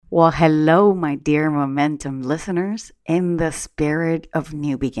Well, hello, my dear Momentum listeners. In the spirit of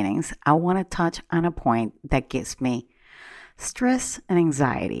new beginnings, I want to touch on a point that gives me stress and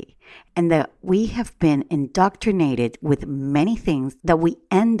anxiety, and that we have been indoctrinated with many things that we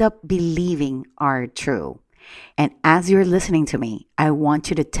end up believing are true. And as you're listening to me, I want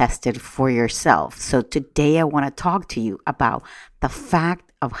you to test it for yourself. So today I want to talk to you about the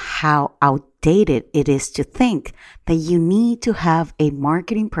fact of how outdated it is to think that you need to have a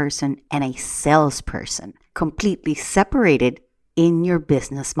marketing person and a salesperson completely separated in your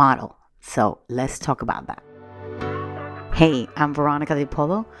business model. So let's talk about that. Hey, I'm Veronica De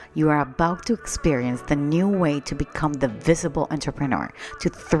Polo. You are about to experience the new way to become the visible entrepreneur, to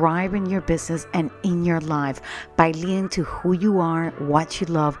thrive in your business and in your life by leading to who you are, what you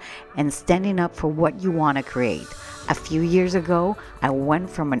love, and standing up for what you want to create. A few years ago, I went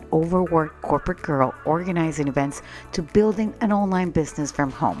from an overworked corporate girl organizing events to building an online business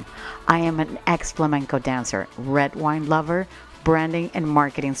from home. I am an ex-flamenco dancer, red wine lover, branding and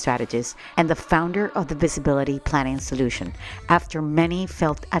marketing strategist, and the founder of the Visibility Planning Solution. After many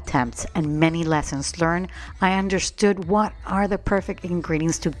failed attempts and many lessons learned, I understood what are the perfect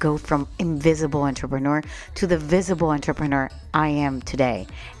ingredients to go from invisible entrepreneur to the visible entrepreneur I am today.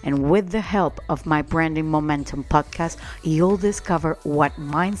 And with the help of my Branding Momentum podcast, you'll discover what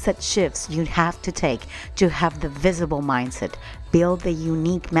mindset shifts you have to take to have the visible mindset, build the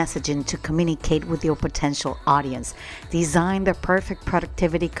unique messaging to communicate with your potential audience, design the perfect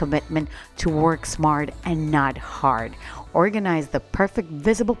productivity commitment to work smart and not hard, organize the perfect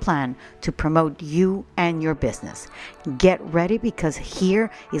visible plan to promote you and your business. Get ready, because here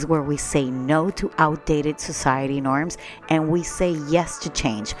is where we say no to outdated society norms and we say yes to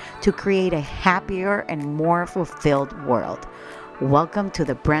change to create a happier and more fulfilled world. Welcome to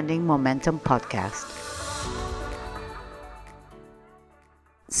the Branding Momentum podcast.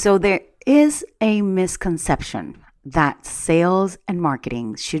 So there is a misconception that sales and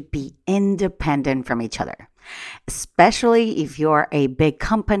marketing should be independent from each other, especially if you're a big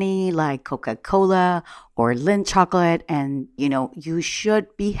company like Coca-Cola or Lindt Chocolate, and you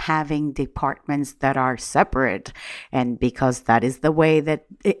should be having departments that are separate, and because that is the way that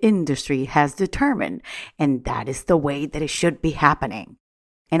the industry has determined, and that is the way that it should be happening.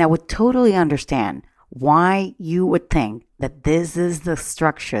 And I would totally understand why you would think that this is the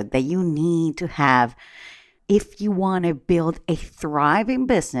structure that you need to have if you want to build a thriving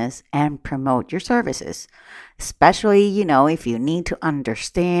business and promote your services, especially, if you need to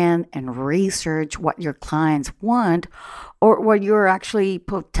understand and research what your clients want or what your actually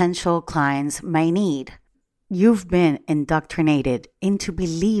potential clients may need. You've been indoctrinated into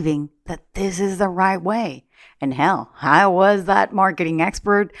believing that this is the right way. And hell, I was that marketing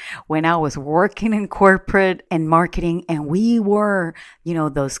expert when I was working in corporate and marketing, and we were,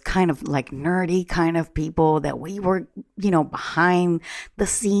 those kind of like nerdy kind of people that we were, behind the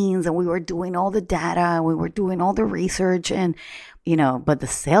scenes, and we were doing all the data, and we were doing all the research, and but the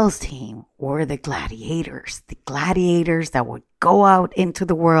sales team were the gladiators that would go out into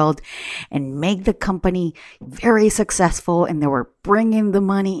the world and make the company very successful, and they were bringing the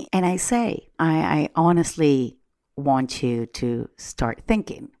money. And I honestly want you to start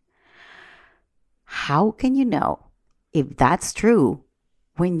thinking, how can you know if that's true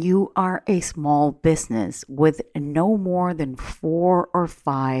when you are a small business with no more than 4 or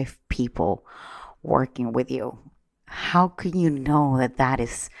 5 people working with you? How can you know that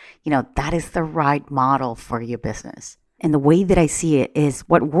is the right model for your business? And the way that I see it is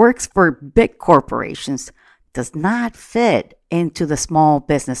what works for big corporations does not fit into the small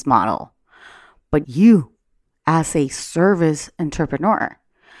business model. But you, as a service entrepreneur,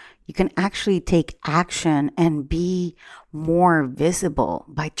 you can actually take action and be more visible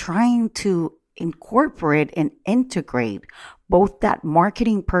by trying to incorporate and integrate both that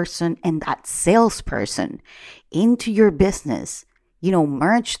marketing person and that salesperson into your business.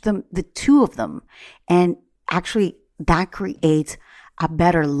 Merge the two of them, and actually that creates a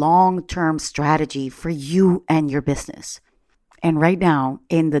better long-term strategy for you and your business. And right now,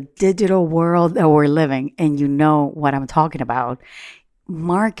 in the digital world that we're living, and you know what I'm talking about,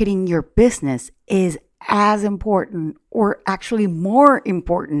 marketing your business is as important, or actually more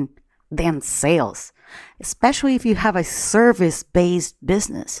important, than sales, especially if you have a service-based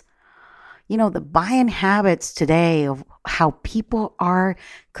business. The buying habits today of how people are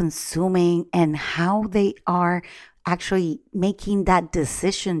consuming and how they are actually making that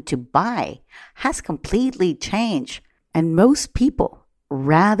decision to buy has completely changed. And most people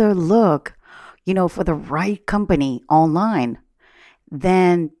rather look, for the right company online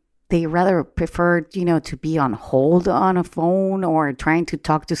than they rather prefer, to be on hold on a phone or trying to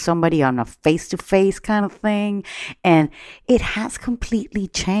talk to somebody on a face-to-face kind of thing. And it has completely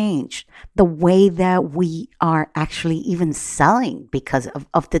changed the way that we are actually even selling because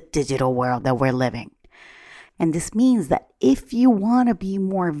of the digital world that we're living. And this means that if you want to be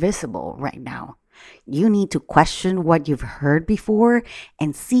more visible right now, you need to question what you've heard before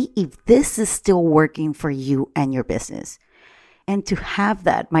and see if this is still working for you and your business. And to have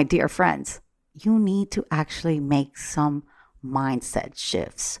that, my dear friends, you need to actually make some mindset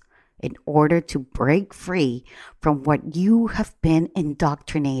shifts in order to break free from what you have been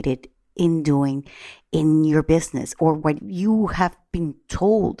indoctrinated in doing in your business, or what you have been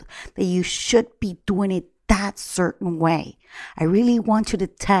told that you should be doing it that certain way. I really want you to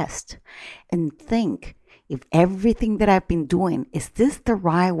test and think, if everything that I've been doing, is this the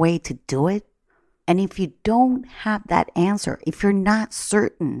right way to do it? And if you don't have that answer, if you're not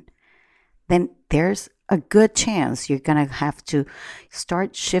certain, then there's a good chance you're going to have to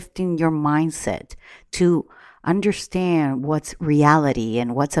start shifting your mindset to understand what's reality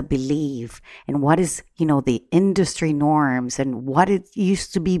and what's a belief and what is, the industry norms and what it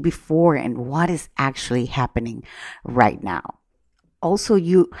used to be before and what is actually happening right now. Also,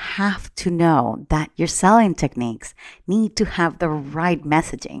 you have to know that your selling techniques need to have the right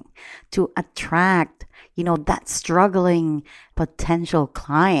messaging to attract, that struggling potential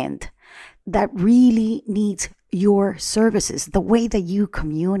client that really needs your services, the way that you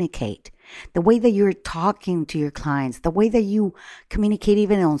communicate, the way that you're talking to your clients, the way that you communicate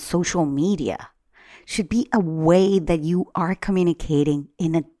even on social media should be a way that you are communicating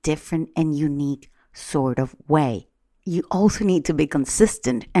in a different and unique sort of way. You also need to be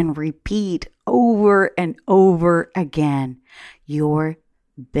consistent and repeat over and over again your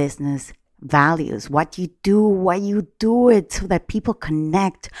business values, what you do, why you do it, so that people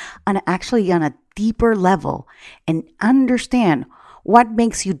connect on a deeper level and understand what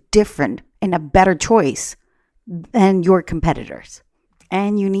makes you different and a better choice than your competitors.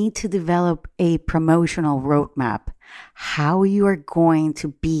 And you need to develop a promotional roadmap, how you are going to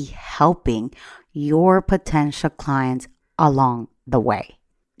be helping your potential clients along the way.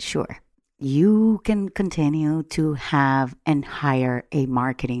 Sure, you can continue to have and hire a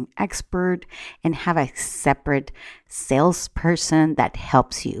marketing expert and have a separate salesperson that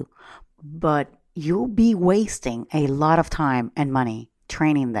helps you, but you'll be wasting a lot of time and money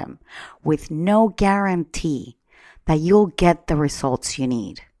training them with no guarantee that you'll get the results you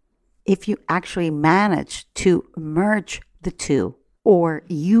need. If you actually manage to merge the two, or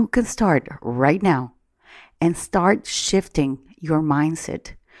you can start right now and start shifting your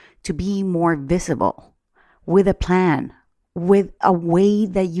mindset to be more visible with a plan, with a way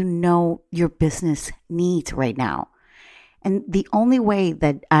that your business needs right now. And the only way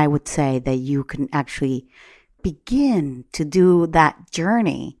that I would say that you can actually begin to do that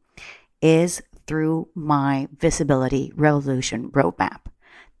journey is through my Visibility Revolution Roadmap,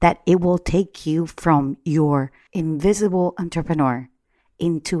 that it will take you from your invisible entrepreneur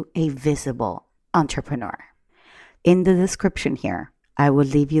into a visible entrepreneur. In the description here, I will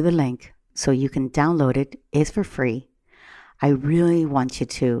leave you the link so you can download it. It's for free. I really want you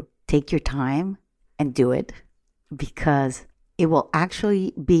to take your time and do it, because it will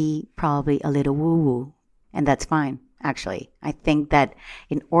actually be probably a little woo-woo, and that's fine. Actually, I think that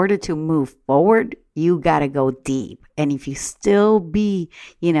in order to move forward, you got to go deep. And if you still be,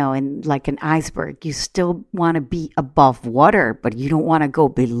 in like an iceberg, you still want to be above water, but you don't want to go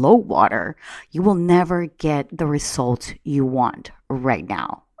below water, you will never get the results you want right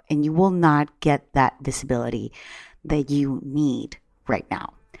now. And you will not get that visibility that you need right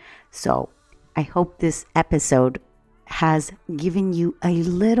now. So I hope this episode has given you a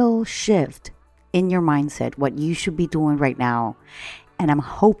little shift in your mindset, what you should be doing right now. And I'm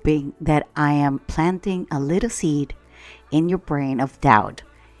hoping that I am planting a little seed in your brain of doubt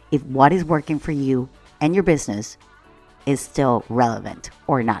if what is working for you and your business is still relevant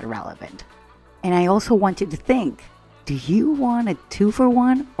or not relevant. And I also want you to think, do you want a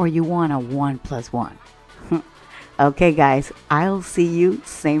 2-for-1 or you want a 1+1? Okay, guys, I'll see you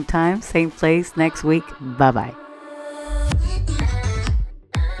same time, same place next week. Bye-bye.